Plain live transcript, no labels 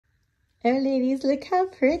Oh, ladies, look how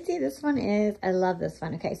pretty this one is. I love this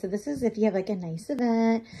one. Okay, so this is if you have like a nice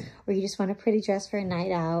event or you just want a pretty dress for a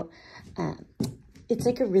night out. It's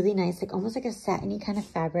like a really nice, like almost like a satiny kind of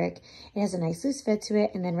fabric. It has a nice loose fit to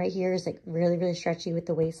it. And then right here is like really, really stretchy with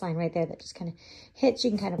the waistline right there that just kind of hits.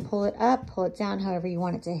 You can kind of pull it up, pull it down, however you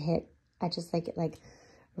want it to hit. I just like it like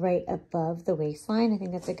right above the waistline. I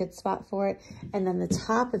think that's a good spot for it. And then the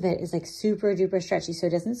top of it is like super duper stretchy, so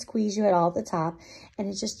it doesn't squeeze you at all at the top. And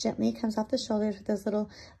it just gently comes off the shoulders with those little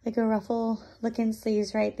like a ruffle looking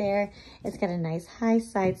sleeves right there. It's got a nice high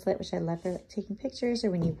side slit, which I love for like taking pictures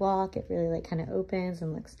or when you walk. It really like kind of opens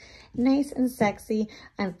and looks nice and sexy.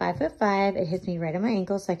 I'm 5'5". It hits me right on my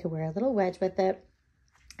ankle, so I could wear a little wedge with it.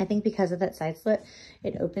 I think because of that side slit,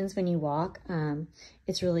 it opens when you walk.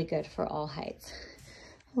 It's really good for all heights.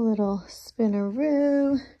 A little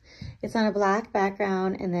spinaroo. It's on a black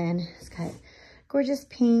background, and then it's got gorgeous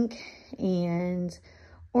pink and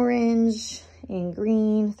orange and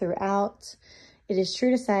green throughout. It is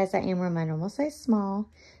true to size. I am wearing my normal size small,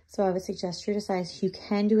 so I would suggest true to size. You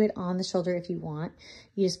can do it on the shoulder if you want.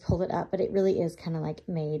 You just pull it up, but it really is kind of like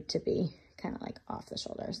made to be kind of like off the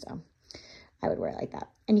shoulder, so I would wear it like that.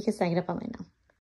 And you can snag it up online now.